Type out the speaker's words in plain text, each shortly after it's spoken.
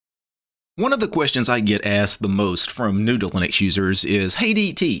One of the questions I get asked the most from new to Linux users is, hey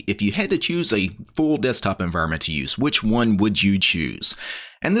DT, if you had to choose a full desktop environment to use, which one would you choose?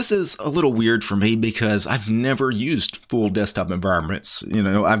 And this is a little weird for me because I've never used full desktop environments.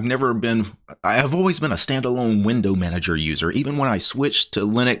 I've always been a standalone window manager user. Even when I switched to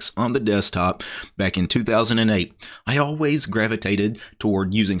Linux on the desktop back in 2008, I always gravitated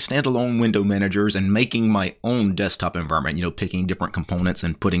toward using standalone window managers and making my own desktop environment, picking different components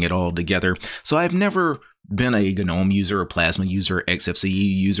and putting it all together. So I've never been a GNOME user, a Plasma user, XFCE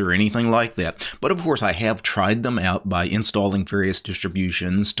user, anything like that. But of course, I have tried them out by installing various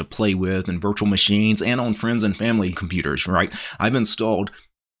distributions to play with in virtual machines and on friends and family computers, right? I've installed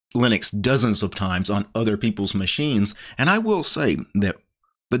Linux dozens of times on other people's machines, and I will say that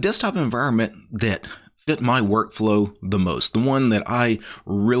the desktop environment that fit my workflow the most, the one that I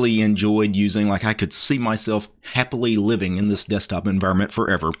really enjoyed using, like I could see myself happily living in this desktop environment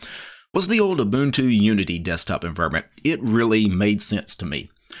forever, was the old Ubuntu Unity desktop environment. It really made sense to me.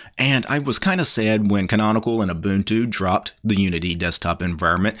 And I was kind of sad when Canonical and Ubuntu dropped the Unity desktop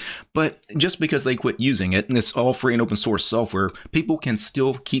environment, but just because they quit using it, and it's all free and open source software, people can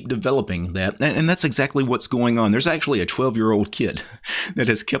still keep developing that, and that's exactly what's going on. There's actually a 12-year-old kid that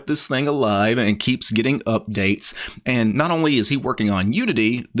has kept this thing alive and keeps getting updates, and not only is he working on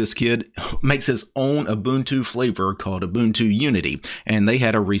Unity, this kid makes his own Ubuntu flavor called Ubuntu Unity, and they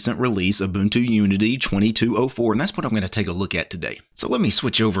had a recent release, Ubuntu Unity 2204, and that's what I'm going to take a look at today. So let me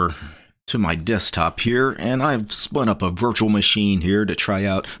switch over to my desktop here, and I've spun up a virtual machine here to try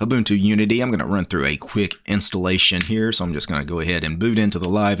out Ubuntu Unity. I'm going to run through a quick installation here, so I'm just going to go ahead and boot into the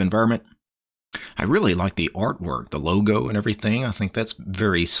live environment. I really like the artwork, the logo and everything. I think that's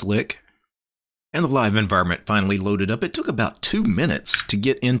very slick. And the live environment finally loaded up. It took about 2 minutes to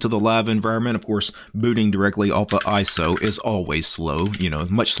get into the live environment. Of course, booting directly off of ISO is always slow,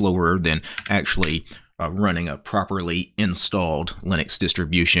 much slower than actually running a properly installed Linux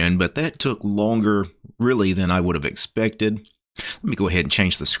distribution, but that took longer really than I would have expected. Let me go ahead and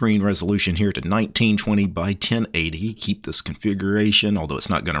change the screen resolution here to 1920 by 1080. Keep this configuration, although it's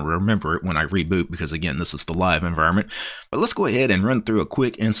not going to remember it when I reboot because, again, this is the live environment. But let's go ahead and run through a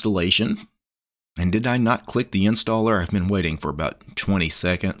quick installation. And did I not click the installer? I've been waiting for about 20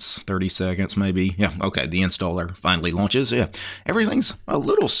 seconds, 30 seconds maybe. Yeah, okay, the installer finally launches. Yeah, everything's a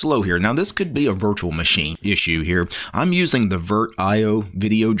little slow here. Now, this could be a virtual machine issue here. I'm using the VirtIO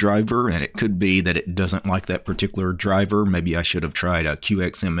video driver, and it could be that it doesn't like that particular driver. Maybe I should have tried a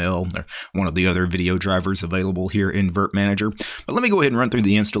QXML or one of the other video drivers available here in Virt Manager. But let me go ahead and run through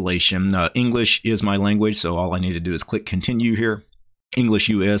the installation. English is my language, so all I need to do is click Continue here. English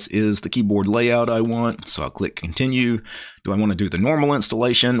US is the keyboard layout I want, so I'll click Continue. Do I want to do the normal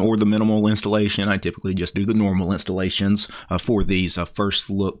installation or the minimal installation? I typically just do the normal installations for these first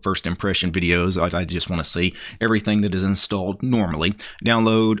look, first impression videos. I just want to see everything that is installed normally.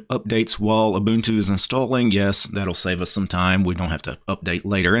 Download updates while Ubuntu is installing. Yes, that'll save us some time. We don't have to update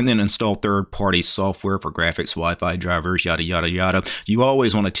later. And then install third-party software for graphics, Wi-Fi drivers, yada, yada, yada. You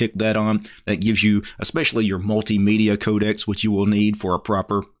always want to tick that on. That gives you, especially your multimedia codecs, which you will need for a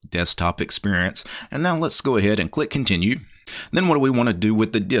proper desktop experience. And now let's go ahead and click Continue. Then what do we want to do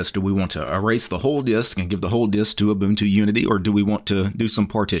with the disk? Do we want to erase the whole disk and give the whole disk to Ubuntu Unity, or do we want to do some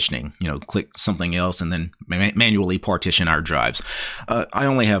partitioning? Click something else and then manually partition our drives. I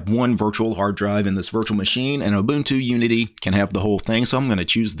only have one virtual hard drive in this virtual machine, and Ubuntu Unity can have the whole thing, so I'm going to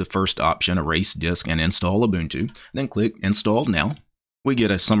choose the first option, erase disk, and install Ubuntu. Then click Install Now. We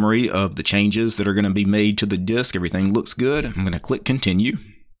get a summary of the changes that are going to be made to the disk. Everything looks good. I'm going to click Continue.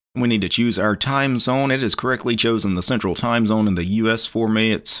 We need to choose our time zone. It has correctly chosen the central time zone in the US for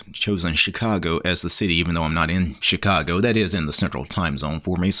me. It's chosen Chicago as the city, even though I'm not in Chicago. That is in the central time zone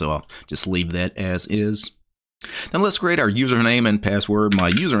for me, so I'll just leave that as is. Then let's create our username and password. My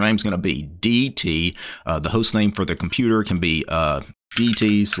username is going to be DT. The host name for the computer can be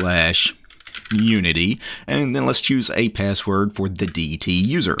DT/Unity. And then let's choose a password for the DT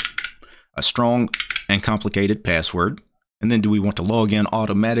user. A strong and complicated password. And then do we want to log in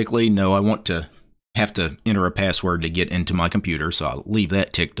automatically? No, I want to have to enter a password to get into my computer, so I'll leave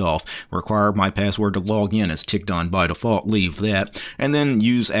that ticked off. Require my password to log in is ticked on by default, leave that. And then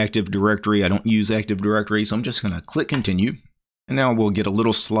use Active Directory. I don't use Active Directory, so I'm just going to click Continue. And now we'll get a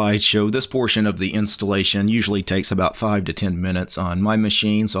little slideshow. This portion of the installation usually takes about 5 to 10 minutes on my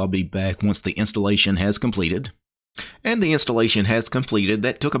machine, so I'll be back once the installation has completed. And the installation has completed.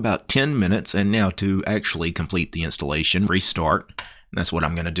 That took about 10 minutes, and now to actually complete the installation, restart. And that's what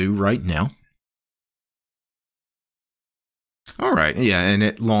I'm going to do right now. All right, yeah, and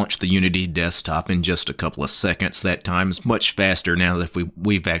it launched the Unity desktop in just a couple of seconds that time. It's much faster now that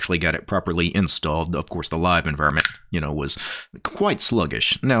we've actually got it properly installed. Of course, the live environment, was quite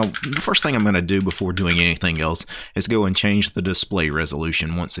sluggish. Now, the first thing I'm going to do before doing anything else is go and change the display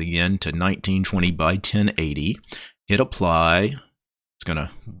resolution once again to 1920 by 1080. Hit apply. It's going to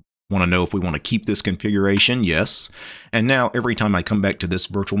want to know if we want to keep this configuration. Yes. And now every time I come back to this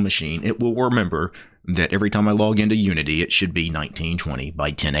virtual machine, it will remember that every time I log into Unity, it should be 1920 by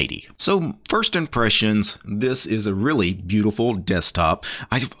 1080. So first impressions, this is a really beautiful desktop.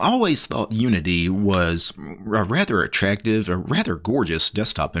 I've always thought Unity was a rather attractive, a rather gorgeous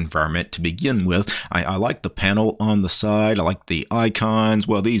desktop environment to begin with. I like the panel on the side. I like the icons.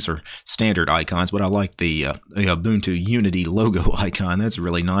 Well, these are standard icons, but I like the Ubuntu Unity logo icon. That's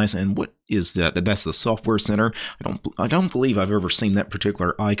really nice. And what is that? That's the software center. I don't believe I've ever seen that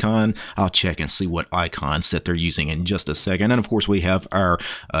particular icon. I'll check and see what icons that they're using in just a second. And of course, we have our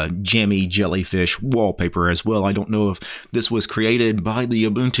jammy jellyfish wallpaper as well. I don't know if this was created by the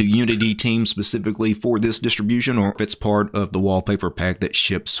Ubuntu Unity team specifically for this distribution, or if it's part of the wallpaper pack that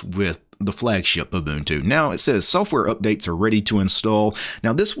ships with the flagship Ubuntu. Now it says software updates are ready to install.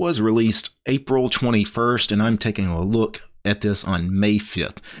 Now this was released April 21st, and I'm taking a look at this on May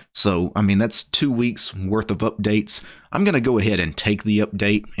 5th. So, I mean, that's 2 weeks worth of updates. I'm going to go ahead and take the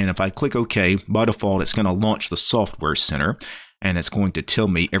update, and if I click OK, by default, it's going to launch the Software Center, and it's going to tell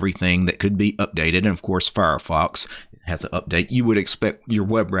me everything that could be updated. And of course, Firefox has an update. You would expect your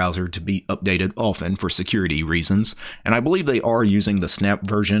web browser to be updated often for security reasons, and I believe they are using the Snap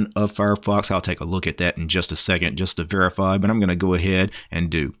version of Firefox. I'll take a look at that in just a second just to verify, but I'm going to go ahead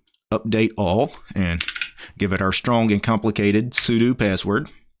and do update all and give it our strong and complicated sudo password.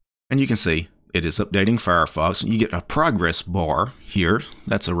 And you can see it is updating Firefox. You get a progress bar here.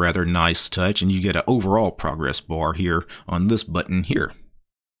 That's a rather nice touch. And you get an overall progress bar here on this button here.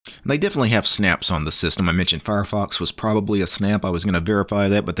 They definitely have snaps on the system. I mentioned Firefox was probably a snap. I was going to verify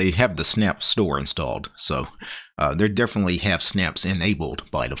that, but they have the Snap Store installed. So they definitely have snaps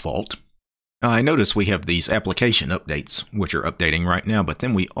enabled by default. I notice we have these application updates, which are updating right now, but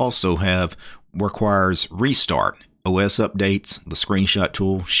then we also have requires restart, OS updates, the screenshot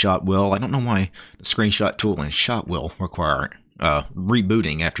tool, Shotwell. I don't know why the screenshot tool and Shotwell require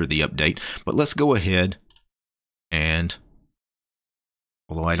rebooting after the update, but let's go ahead and,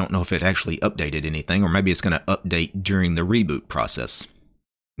 although I don't know if it actually updated anything, or maybe it's going to update during the reboot process.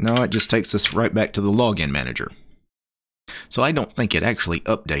 No, it just takes us right back to the login manager. So I don't think it actually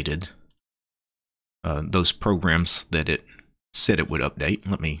updated those programs that it said it would update.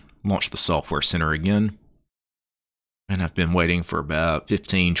 Let me launch the Software Center again. And I've been waiting for about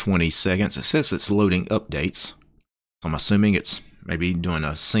 15-20 seconds. It says it's loading updates. So I'm assuming it's maybe doing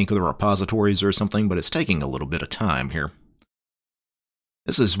a sync of the repositories or something, but it's taking a little bit of time here.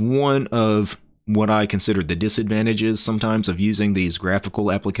 This is one of what I consider the disadvantages sometimes of using these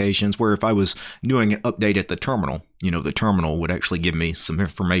graphical applications, where if I was doing an update at the terminal, the terminal would actually give me some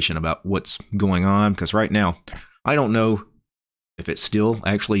information about what's going on, because right now I don't know if it's still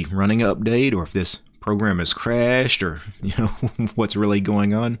actually running an update or if this program has crashed or what's really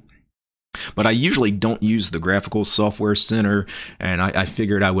going on. But I usually don't use the graphical software center, and I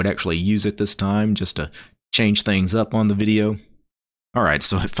figured I would actually use it this time just to change things up on the video. All right,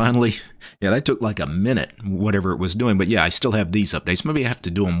 so it finally, that took like a minute, whatever it was doing. But yeah, I still have these updates. Maybe I have to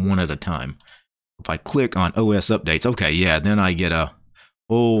do them one at a time. If I click on OS updates, okay, yeah, then I get a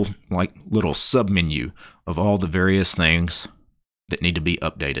whole little submenu of all the various things that need to be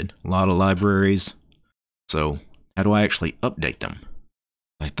updated. A lot of libraries. So how do I actually update them?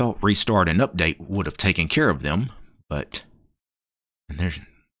 I thought restart and update would have taken care of them, but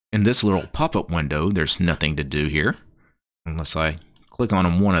in this little pop-up window, there's nothing to do here unless I click on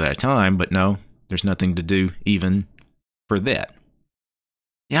them one at a time, but no, there's nothing to do even for that.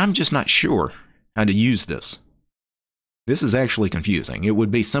 Yeah, I'm just not sure how to use this. This is actually confusing. It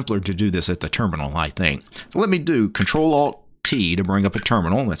would be simpler to do this at the terminal, I think. So let me do Control-Alt-T to bring up a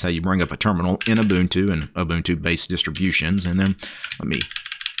terminal. That's how you bring up a terminal in Ubuntu and Ubuntu-based distributions. And then let me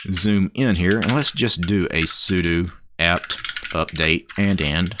zoom in here, and let's just do a sudo apt update and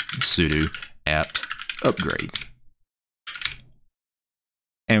sudo apt upgrade.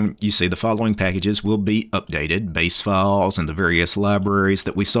 And you see the following packages will be updated, base files and the various libraries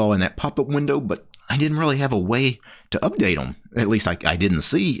that we saw in that pop-up window, but I didn't really have a way to update them. At least I didn't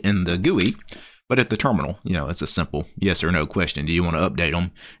see in the GUI, but at the terminal, it's a simple yes or no question. Do you want to update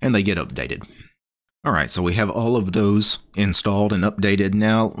them? And they get updated. All right, so we have all of those installed and updated.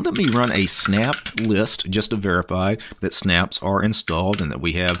 Now, let me run a snap list just to verify that snaps are installed and that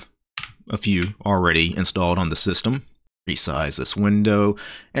we have a few already installed on the system. Resize this window,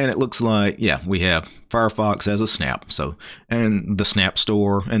 and it looks like, yeah, we have Firefox as a snap, so, and the Snap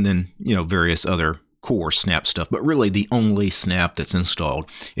Store, and then, you know, various other core Snap stuff, but really the only Snap that's installed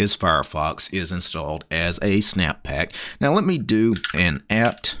is Firefox is installed as a Snap pack. Now let me do an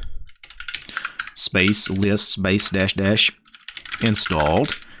apt space list space dash dash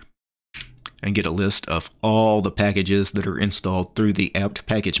installed and get a list of all the packages that are installed through the apt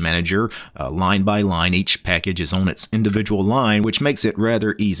package manager, line by line. Each package is on its individual line, which makes it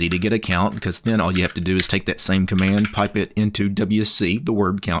rather easy to get a count, because then all you have to do is take that same command, pipe it into WC, the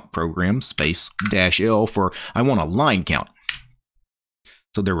word count program, space -L for I want a line count.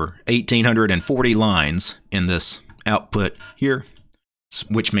 So there were 1,840 lines in this output here,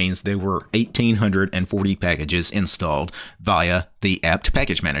 which means there were 1,840 packages installed via the apt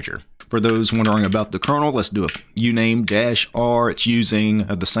package manager. For those wondering about the kernel, let's do a uname -R. It's using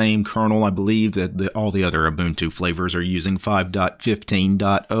the same kernel, I believe, that all the other Ubuntu flavors are using,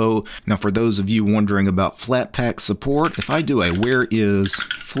 5.15.0. Now, for those of you wondering about Flatpak support, if I do a where is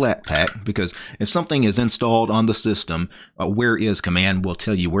Flatpak, because if something is installed on the system, a where is command will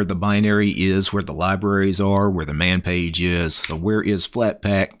tell you where the binary is, where the libraries are, where the man page is. So where is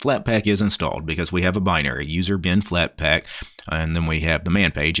Flatpak? Flatpak is installed because we have a binary, user bin Flatpak. And then we have the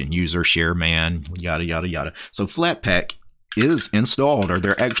man page and user share man, yada, yada, yada. So Flatpak is installed. Are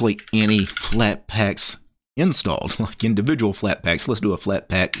there actually any Flatpaks installed, like individual Flatpaks? Let's do a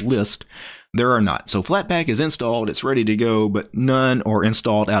Flatpak list. There are not. So Flatpak is installed. It's ready to go, but none are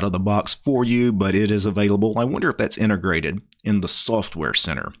installed out of the box for you, but it is available. I wonder if that's integrated in the Software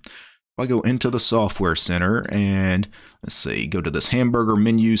Center. If I go into the Software Center and let's see, go to this hamburger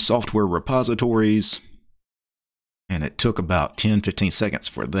menu, software repositories. And it took about 10-15 seconds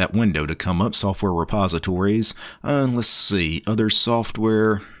for that window to come up, software repositories. Let's see, other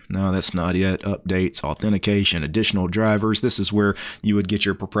software. No, that's not it. Updates, authentication, additional drivers. This is where you would get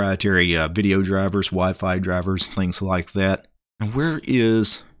your proprietary video drivers, Wi-Fi drivers, things like that. And where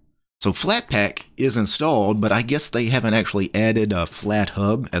is... So Flatpak is installed, but I guess they haven't actually added a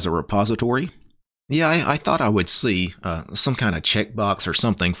FlatHub as a repository. Yeah, I thought I would see some kind of checkbox or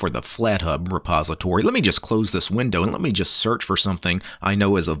something for the FlatHub repository. Let me just close this window and let me just search for something I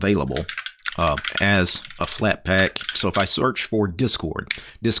know is available as a Flatpak. So if I search for Discord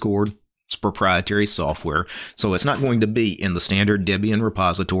is proprietary software, so it's not going to be in the standard Debian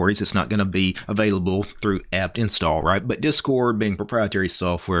repositories. It's not going to be available through apt install, right? But Discord being proprietary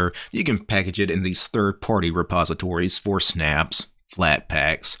software, you can package it in these third-party repositories for snaps,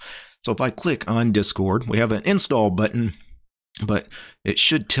 Flatpaks. So if I click on Discord, we have an install button, but it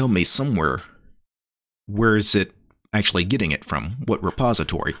should tell me somewhere where is it actually getting it from, what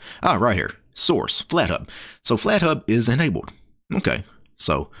repository. Ah, right here, source, FlatHub. So FlatHub is enabled. Okay,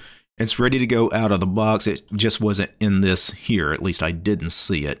 so it's ready to go out of the box. It just wasn't in this here, at least I didn't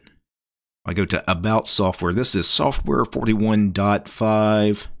see it. I go to About Software. This is Software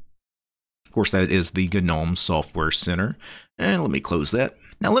 41.5. Of course, that is the GNOME Software Center. And let me close that.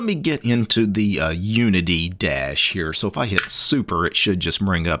 Now let me get into the Unity dash here. So if I hit Super, it should just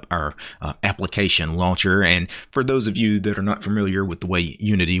bring up our application launcher. And for those of you that are not familiar with the way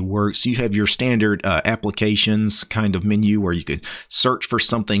Unity works, you have your standard applications kind of menu where you could search for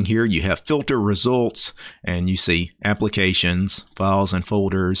something here. You have filter results, and you see applications, files, and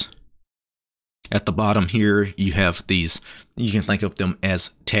folders. At the bottom here, you have these, you can think of them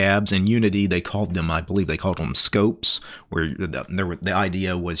as tabs. In Unity, they called them, I believe they called them scopes, where the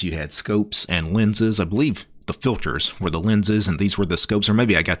idea was you had scopes and lenses. I believe the filters were the lenses and these were the scopes, or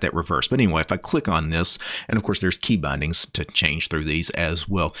maybe I got that reversed. But anyway, if I click on this, and of course there's key bindings to change through these as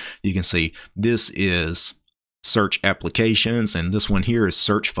well, you can see this is search applications, and this one here is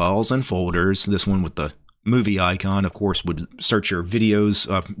search files and folders. This one with the movie icon, of course, would search your videos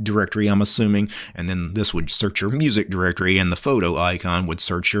directory, I'm assuming, and then this would search your music directory, and the photo icon would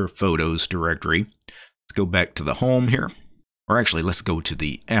search your photos directory. Let's go back to the home here, or actually let's go to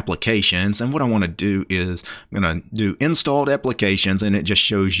the applications, and what I want to do is I'm going to do installed applications, and it just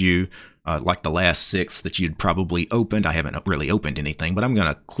shows you like the last 6 that you'd probably opened. I haven't really opened anything, but I'm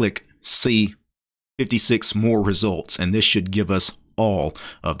going to click see 56 more results, and this should give us all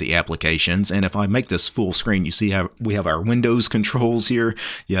of the applications. And if I make this full screen, you see how we have our Windows controls here.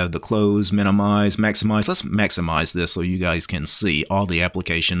 You have the close, minimize, maximize. Let's maximize this so you guys can see all the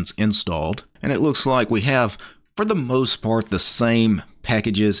applications installed. And it looks like we have, for the most part, the same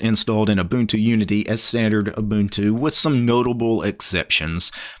packages installed in Ubuntu Unity as standard Ubuntu, with some notable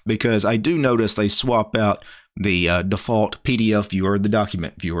exceptions, because I do notice they swap out the default PDF viewer, the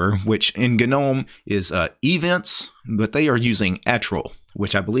document viewer, which in GNOME is events, but they are using Atril,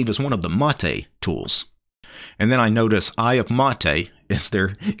 which I believe is one of the Mate tools. And then I notice Eye of Mate is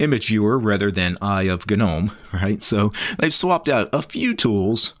their image viewer rather than Eye of GNOME, right? So they've swapped out a few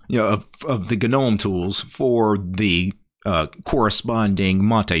tools, of the GNOME tools for the corresponding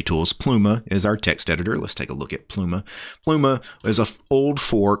Mate tools. Pluma is our text editor. Let's take a look at Pluma. Pluma is an old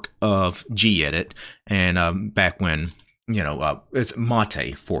fork of gedit, and back when it's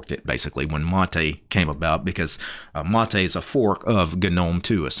Mate forked it basically when Mate came about, because Mate is a fork of GNOME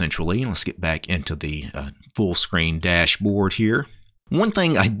 2 essentially. Let's get back into the full screen dashboard here. One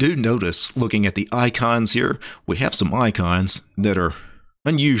thing I do notice looking at the icons here, we have some icons that are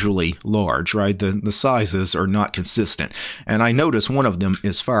unusually large, right? The sizes are not consistent. And I notice one of them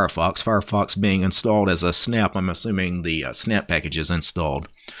is Firefox. Firefox being installed as a snap. I'm assuming the snap packages installed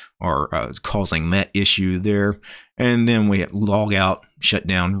are causing that issue there. And then we log out, shut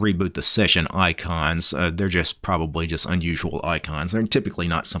down, reboot the session icons. They're just probably just unusual icons. They're typically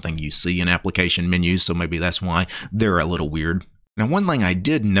not something you see in application menus, so maybe that's why they're a little weird. Now, one thing I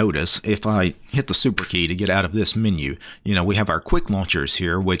did notice, if I hit the super key to get out of this menu, we have our quick launchers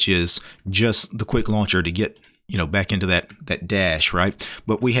here, which is just the quick launcher to get, back into that dash, right?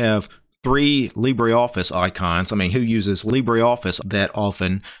 But we have 3 LibreOffice icons. I mean, who uses LibreOffice that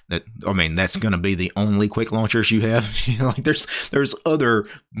often? That's going to be the only quick launchers you have. Like there's other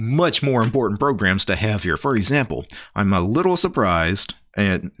much more important programs to have here. For example, I'm a little surprised.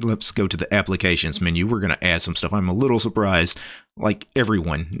 And let's go to the applications menu. We're going to add some stuff. I'm a little surprised. Like,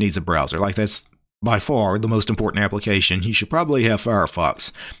 everyone needs a browser. Like, that's by far the most important application. You should probably have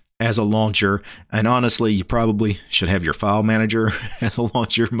Firefox as a launcher. And honestly, you probably should have your file manager as a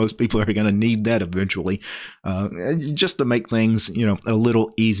launcher. Most people are going to need that eventually, just to make things, a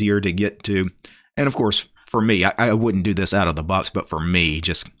little easier to get to. And of course, for me, I wouldn't do this out of the box, but for me,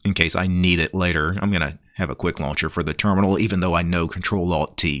 just in case I need it later, I'm going to have a quick launcher for the terminal, even though I know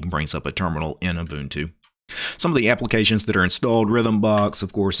Control-Alt-T brings up a terminal in Ubuntu. Some of the applications that are installed, Rhythmbox,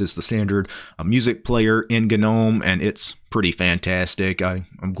 of course, is the standard music player in GNOME, and it's pretty fantastic.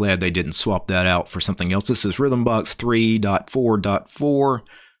 I'm glad they didn't swap that out for something else. This is Rhythmbox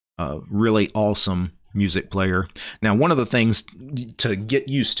 3.4.4, really awesome music player. Now, one of the things to get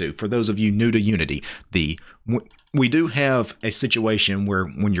used to, for those of you new to Unity, we do have a situation where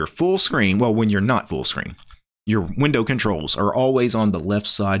when you're full screen, well, when you're not full screen, your window controls are always on the left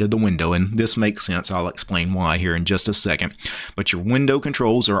side of the window, and this makes sense. I'll explain why here in just a second. But your window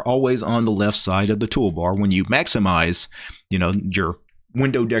controls are always on the left side of the toolbar. When you maximize, your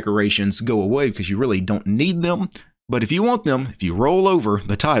window decorations go away because you really don't need them. But if you want them, if you roll over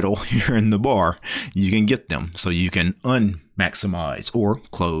the title here in the bar, you can get them. So you can unmaximize or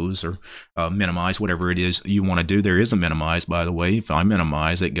close or minimize, whatever it is you want to do. There is a minimize, by the way. If I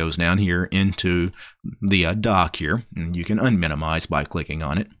minimize, it goes down here into the dock here, and you can unminimize by clicking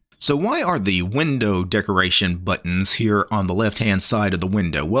on it. So why are the window decoration buttons here on the left-hand side of the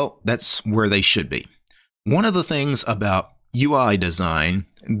window? Well, that's where they should be. One of the things about UI design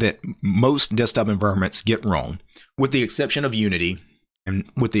that most desktop environments get wrong, with the exception of Unity and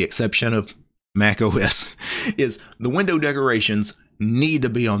with the exception of Mac OS, is the window decorations need to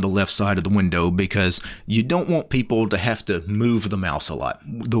be on the left side of the window because you don't want people to have to move the mouse a lot.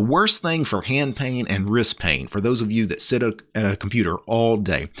 The worst thing for hand pain and wrist pain, for those of you that sit at a computer all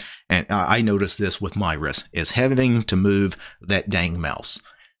day, and I notice this with my wrist, is having to move that dang mouse.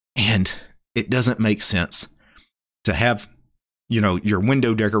 And it doesn't make sense to have your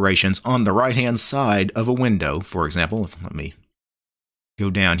window decorations on the right-hand side of a window. For example, let me go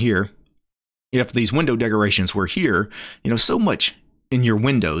down here. If these window decorations were here, so much in your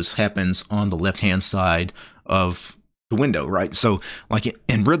windows happens on the left-hand side of the window, right? So like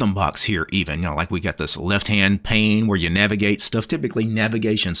in Rhythmbox here even, like we got this left-hand pane where you navigate stuff. Typically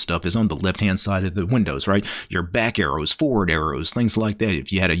navigation stuff is on the left-hand side of the windows, right? Your back arrows, forward arrows, things like that.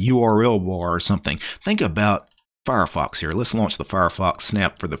 If you had a URL bar or something, think about Firefox here. Let's launch the Firefox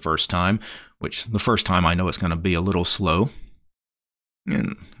Snap for the first time, which the first time I know it's going to be a little slow.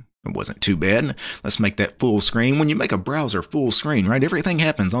 And it wasn't too bad. Let's make that full screen. When you make a browser full screen, right, everything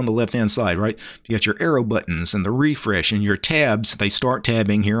happens on the left-hand side, right? You got your arrow buttons and the refresh and your tabs. They start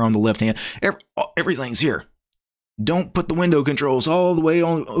tabbing here on the left-hand. Everything's here. Don't put the window controls all the way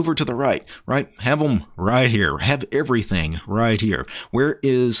on over to the right, right? Have them right here. Have everything right here. Where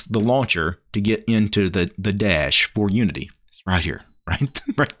is the launcher to get into the dash for Unity? It's right here, right?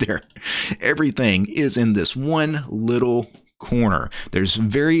 Right there. Everything is in this one little corner. There's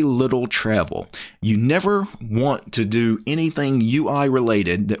very little travel. You never want to do anything UI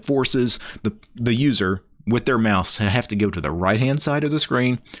related that forces the user with their mouse to have to go to the right-hand side of the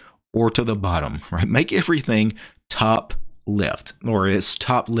screen or to the bottom, right? Make everything top left, or as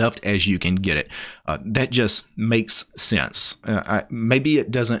top left as you can get it. That just makes sense. Maybe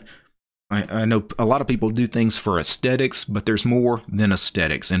it doesn't. I know a lot of people do things for aesthetics, but there's more than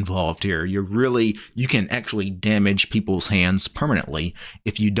aesthetics involved here. You can actually damage people's hands permanently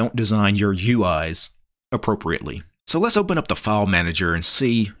if you don't design your UIs appropriately. So let's open up the file manager and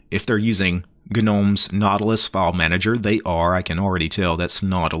see if they're using GNOME's Nautilus file manager. They are. I can already tell that's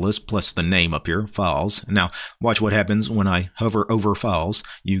Nautilus plus the name up here, files. Now watch what happens when I hover over files.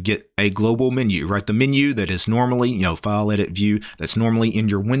 You get a global menu, right? The menu that is normally, file edit view, that's normally in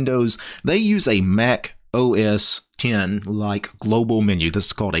your Windows. They use a Mac OS 10 like global menu. This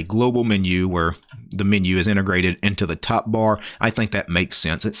is called a global menu, where the menu is integrated into the top bar. I think that makes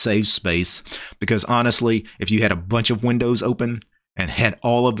sense. It saves space, because honestly, if you had a bunch of windows open and had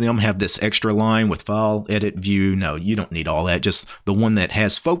all of them have this extra line with file, edit, view, no, you don't need all that. Just the one that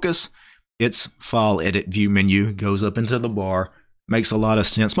has focus, its file, edit, view menu goes up into the bar. Makes a lot of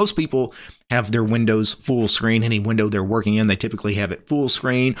sense. Most people have their windows full screen. Any window they're working in, they typically have it full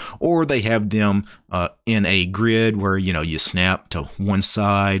screen, or they have them in a grid where, you snap to one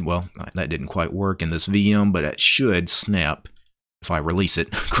side. Well, that didn't quite work in this VM, but it should snap if I release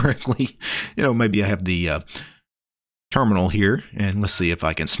it correctly. Maybe I have the terminal here, and let's see if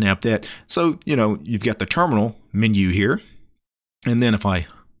I can snap that. So, you've got the terminal menu here, and then if I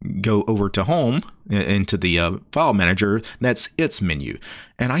go over to home into the file manager, that's its menu.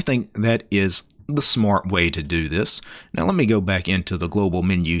 And I think that is the smart way to do this. Now let me go back into the global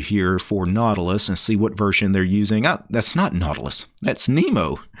menu here for Nautilus and see what version they're using. That's not Nautilus, that's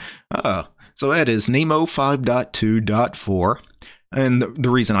Nemo. So that is Nemo 5.2.4. And the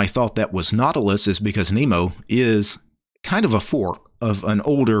reason I thought that was Nautilus is because Nemo is kind of a fork of an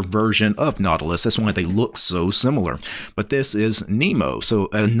older version of Nautilus. That's why they look so similar. But this is Nemo, so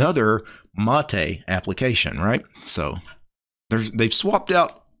another Mate application, right? So they've swapped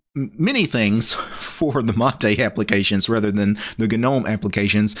out many things for the Mate applications rather than the GNOME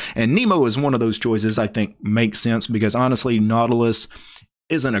applications. And Nemo is one of those choices I think makes sense, because honestly, Nautilus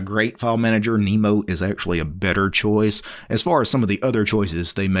isn't a great file manager. Nemo is actually a better choice. As far as some of the other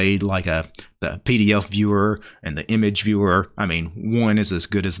choices they made, like the PDF viewer and the image viewer, I mean, one is as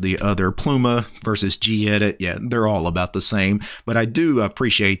good as the other. Pluma versus gedit, yeah, they're all about the same. But I do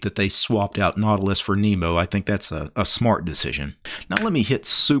appreciate that they swapped out Nautilus for Nemo. I think that's a smart decision. Now let me hit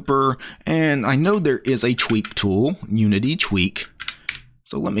super, and I know there is a tweak tool, Unity tweak.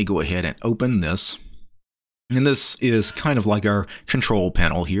 So let me go ahead and open this. And this is kind of like our control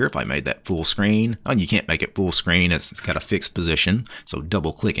panel here. If I made that full screen, you can't make it full screen. It's got a fixed position, so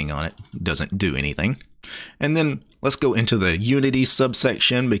double clicking on it doesn't do anything. And then let's go into the Unity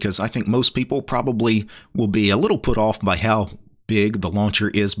subsection, because I think most people probably will be a little put off by how big the launcher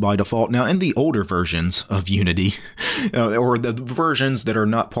is by default. Now, in the older versions of Unity, or the versions that are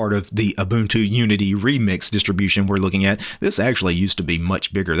not part of the Ubuntu Unity Remix distribution we're looking at, this actually used to be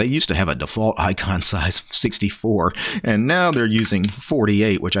much bigger. They used to have a default icon size of 64, and now they're using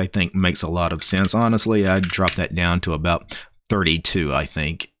 48, which I think makes a lot of sense. Honestly, I'd drop that down to about 32, I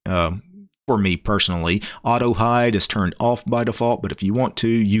think. For me personally, auto hide is turned off by default, but if you want to,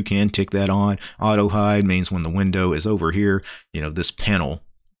 you can tick that on. Auto hide means when the window is over here, this panel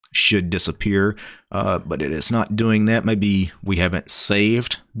should disappear, but it is not doing that. Maybe we haven't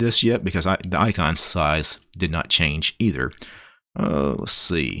saved this yet, because the icon size did not change either. Let's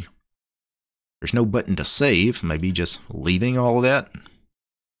see. There's no button to save. Maybe just leaving all of that.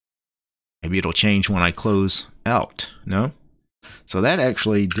 Maybe it'll change when I close out. No? So that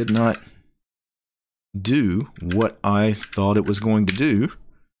actually did not do what I thought it was going to do.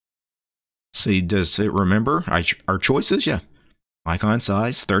 See, does it remember our choices? Yeah. Icon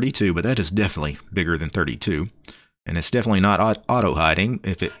size 32, but that is definitely bigger than 32. And it's definitely not auto hiding.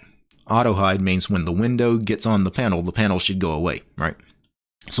 If it auto hide means when the window gets on the panel should go away, right?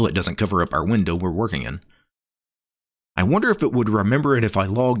 So it doesn't cover up our window we're working in. I wonder if it would remember it if I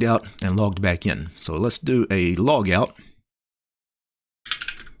logged out and logged back in. So let's do a log out.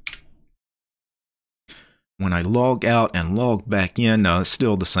 When I log out and log back in, it's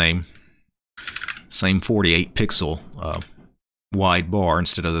still the same 48 pixel wide bar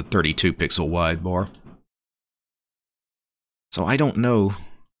instead of the 32 pixel wide bar. So I don't know.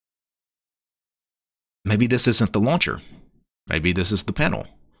 Maybe this isn't the launcher. Maybe this is the panel.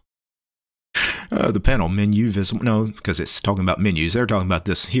 The panel menu visible. No, because it's talking about menus. They're talking about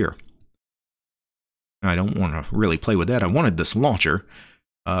this here. I don't want to really play with that. I wanted this launcher.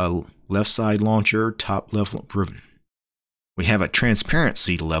 Left side launcher, top left. We have a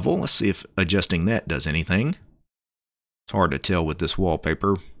transparency level. Let's see if adjusting that does anything. It's hard to tell with this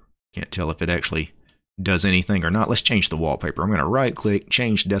wallpaper. Can't tell if it actually does anything or not. Let's change the wallpaper. I'm going to right click,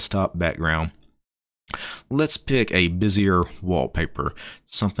 change desktop background. Let's pick a busier wallpaper,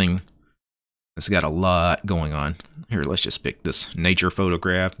 something that's got a lot going on. Here, let's just pick this nature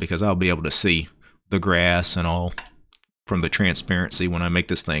photograph because I'll be able to see the grass and all from the transparency when I make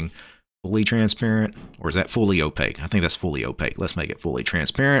this thing fully transparent. Or is that fully opaque? I think that's fully opaque. Let's make it fully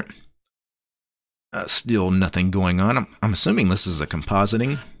transparent. Still nothing going on. I'm assuming this is a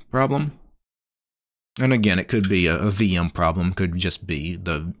compositing problem. And again, it could be a VM problem, could just be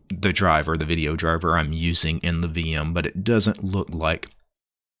the driver, the video driver I'm using in the VM, but it doesn't look like,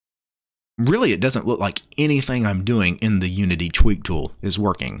 really it doesn't look like anything I'm doing in the Unity tweak tool is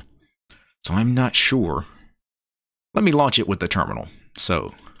working. So I'm not sure. Let me launch it with the terminal.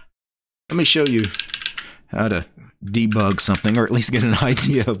 So let me show you how to debug something, or at least get an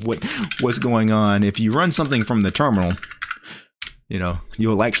idea of what's going on. If you run something from the terminal, you know,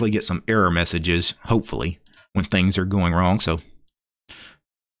 you'll actually get some error messages, hopefully, when things are going wrong. So,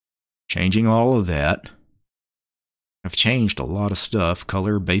 changing all of that. I've changed a lot of stuff.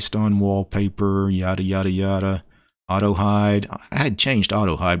 Color based on wallpaper, yada, yada, yada. Auto hide. I had changed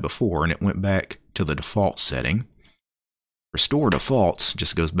auto hide before, and it went back to the default setting. Restore defaults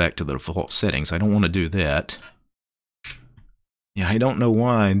just goes back to the default settings. I don't want to do that. Yeah, I don't know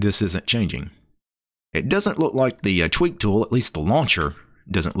why this isn't changing. It doesn't look like the tweak tool, at least the launcher,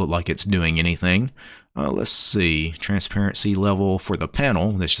 doesn't look like it's doing anything. Let's see. Transparency level for the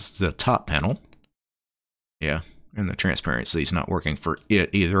panel. This is the top panel. Yeah, and the transparency is not working for it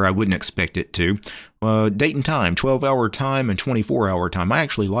either. I wouldn't expect it to. Date and time, 12-hour time and 24-hour time. I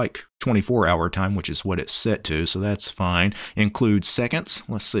actually like 24-hour time, which is what it's set to, so that's fine. Includes seconds.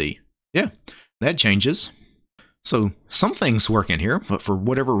 Let's see. Yeah, that changes. So something's working here, but for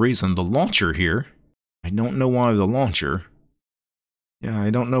whatever reason, the launcher here, I don't know why the launcher, I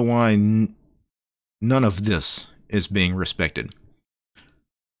don't know why none of this is being respected.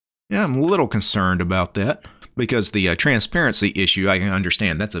 Yeah, I'm a little concerned about that because the transparency issue, I can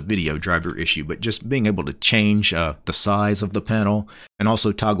understand that's a video driver issue, but just being able to change the size of the panel and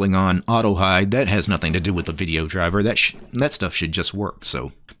also toggling on auto hide, that has nothing to do with the video driver. That stuff should just work.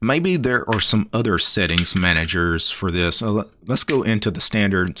 So maybe there are some other settings managers for this. Let's go into the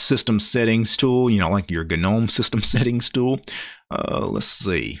standard system settings tool, you know, like your GNOME system settings tool. Let's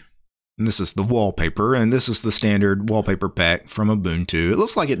see. And this is the wallpaper, and this is the standard wallpaper pack from Ubuntu. It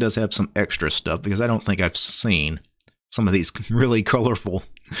looks like it does have some extra stuff because I don't think I've seen some of these really colorful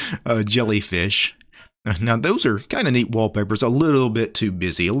jellyfish. Now, those are kind of neat wallpapers, a little bit too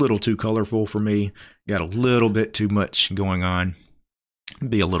busy, a little too colorful for me. Got a little bit too much going on.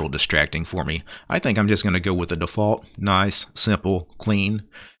 It'd be a little distracting for me. I think I'm just going to go with the default. Nice, simple, clean.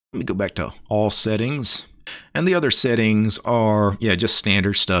 Let me go back to all settings. And the other settings are, just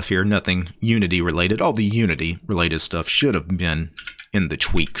standard stuff here, nothing Unity related. All the Unity related stuff should have been in the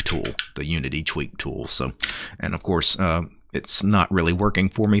tweak tool, the Unity tweak tool. So, and of course, it's not really working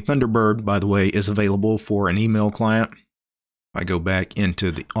for me. Thunderbird, by the way, is available for an email client. I go back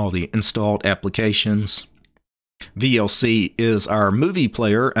into all the installed applications. VLC is our movie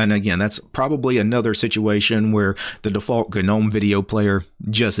player, and again, that's probably another situation where the default GNOME video player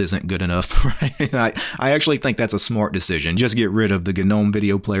just isn't good enough. Right? I actually think that's a smart decision. Just get rid of the GNOME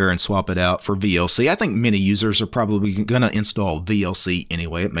video player and swap it out for VLC. I think many users are probably going to install VLC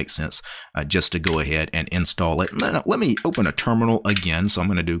anyway. It makes sense just to go ahead and install it. Let me open a terminal again. So I'm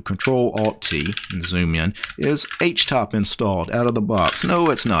going to do Control-Alt-T and zoom in. Is HTOP installed out of the box?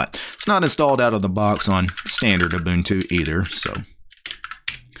 No, it's not. It's not installed out of the box on standard Ubuntu either. So,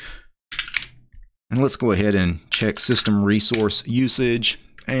 and let's go ahead and check system resource usage,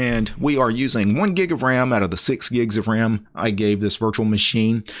 and we are using 1 gig of RAM out of the 6 gigs of RAM I gave this virtual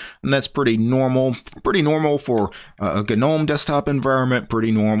machine, and that's pretty normal for a GNOME desktop environment,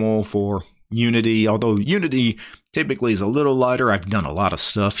 pretty normal for Unity, although Unity typically is a little lighter. I've done a lot of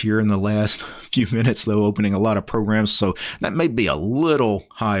stuff here in the last few minutes, though, opening a lot of programs, so that may be a little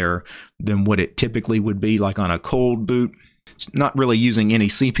higher than what it typically would be like on a cold boot. It's not really using any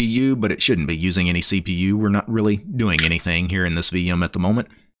CPU, but it shouldn't be using any CPU. We're not really doing anything here in this VM at the moment.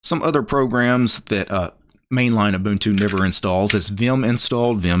 Some other programs that mainline Ubuntu never installs is Vim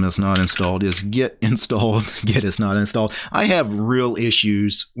installed. Vim is not installed. Is Git installed. Git is not installed. I have real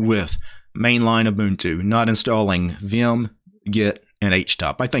issues with mainline Ubuntu not installing Vim, Git, and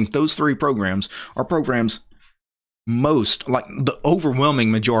HTOP. I think those three programs are programs most, like the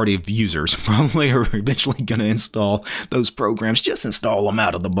overwhelming majority of users probably are eventually going to install those programs. Just install them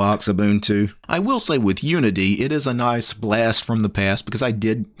out of the box, Ubuntu. I will say with Unity, it is a nice blast from the past because I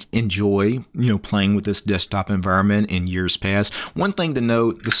did enjoy, playing with this desktop environment in years past. One thing to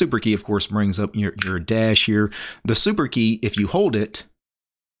note, the super key, of course, brings up your dash here. The super key, if you hold it,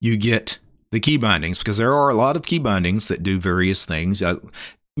 you get the key bindings, because there are a lot of key bindings that do various things.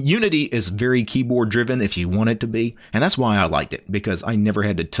 Unity is very keyboard driven if you want it to be, and that's why I liked it, because I never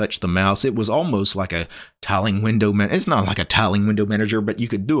had to touch the mouse. It was almost like a tiling window manager. It's not like a tiling window manager, but you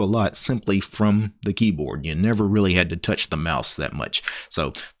could do a lot simply from the keyboard. You never really had to touch the mouse that much.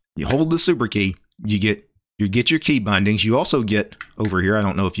 So you hold the super key, you get your key bindings. You also get over here, I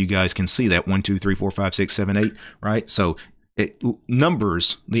don't know if you guys can see that, 1, 2, 3, 4, 5, 6, 7, 8, right? So it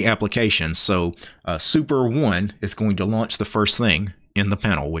numbers the application. So Super 1 is going to launch the first thing in the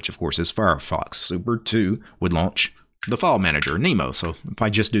panel, which of course is Firefox. Super 2 would launch the file manager, Nemo. So if I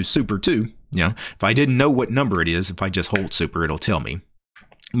just do Super 2, if I didn't know what number it is, if I just hold Super, it'll tell me.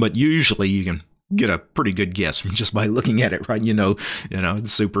 But usually you can get a pretty good guess just by looking at it, right?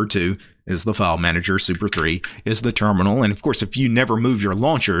 Super 2 is the file manager, Super 3 is the terminal, and of course if you never move your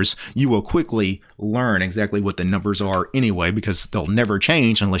launchers, you will quickly learn exactly what the numbers are anyway, because they'll never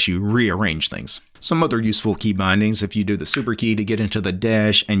change unless you rearrange things. Some other useful key bindings: if you do the super key to get into the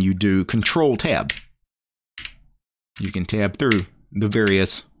dash and you do Control Tab, you can tab through the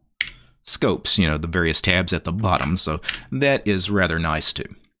various scopes, the various tabs at the bottom, so that is rather nice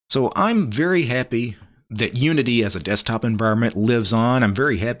too. So I'm very happy that Unity as a desktop environment lives on. I'm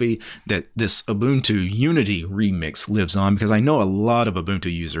very happy that this Ubuntu Unity remix lives on, because I know a lot of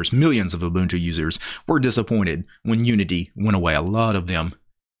Ubuntu users, millions of Ubuntu users, were disappointed when Unity went away. A lot of them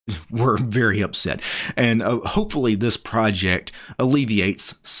were very upset. And hopefully this project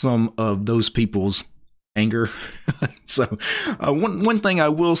alleviates some of those people's anger. So one thing I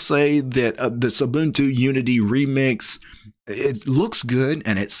will say, that this Ubuntu Unity remix, it looks good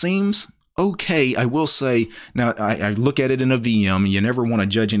and it seems okay. I will say, now I look at it in a VM. You never want to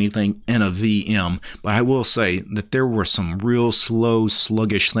judge anything in a VM, but I will say that there were some real slow,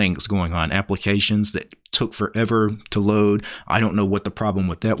 sluggish things going on. Applications that took forever to load. I don't know what the problem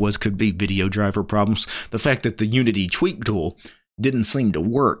with that was. Could be video driver problems. The fact that the Unity tweak tool didn't seem to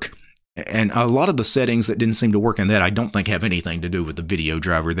work, and a lot of the settings that didn't seem to work in that, I don't think have anything to do with the video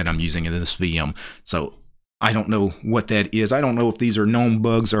driver that I'm using in this VM. So I don't know what that is. I don't know if these are known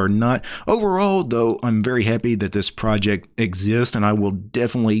bugs or not. Overall, though, I'm very happy that this project exists, and I will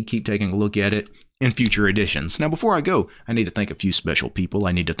definitely keep taking a look at it in future editions. Now, before I go, I need to thank a few special people.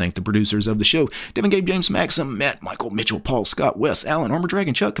 I need to thank the producers of the show: Devin, Gabe, James, Maxim, Matt, Michael, Mitchell, Paul, Scott, Wes, Alan, Armor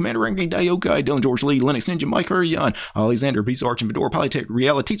Dragon, Chuck, Commander Ranking, Daiokai, Dylan, George Lee, Linux Ninja, Mike, Hurrion, Alexander, Beast Arch, and Fedora, Polytech,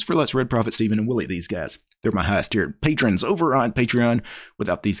 Realities for Less, Red Prophet, Steven, and Willie. These guys, they're my highest tiered patrons over on Patreon.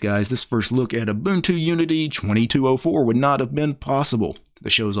 Without these guys, this first look at Ubuntu Unity 2204 would not have been possible. The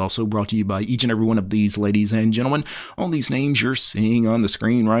show is also brought to you by each and every one of these ladies and gentlemen. All these names you're seeing on the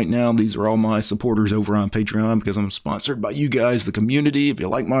screen right now, these are all my supporters over on Patreon, because I'm sponsored by you guys, the community. If you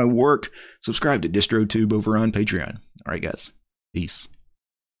like my work, subscribe to DistroTube over on Patreon. All right, guys. Peace.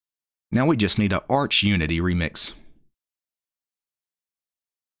 Now we just need an Arch Unity remix.